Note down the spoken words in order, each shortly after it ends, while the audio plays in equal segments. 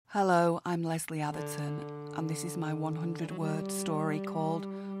Hello, I'm Lesley Atherton, and this is my 100-word story called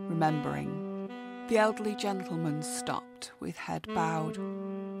Remembering. The elderly gentleman stopped, with head bowed.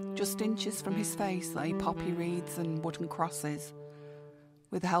 Just inches from his face lay poppy wreaths and wooden crosses.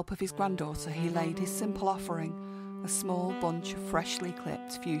 With the help of his granddaughter, he laid his simple offering, a small bunch of freshly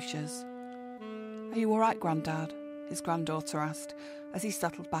clipped fuchsias. "Are you all right, Grandad?" his granddaughter asked, as he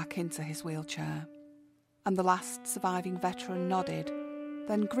settled back into his wheelchair. And the last surviving veteran nodded,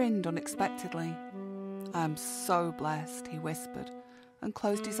 then grinned unexpectedly. "I am so blessed," he whispered, and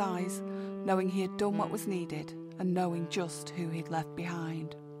closed his eyes, knowing he had done what was needed and knowing just who he'd left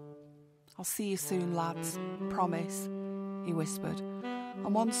behind. "I'll see you soon, lads, promise," he whispered,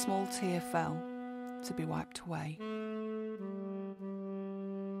 and one small tear fell, to be wiped away.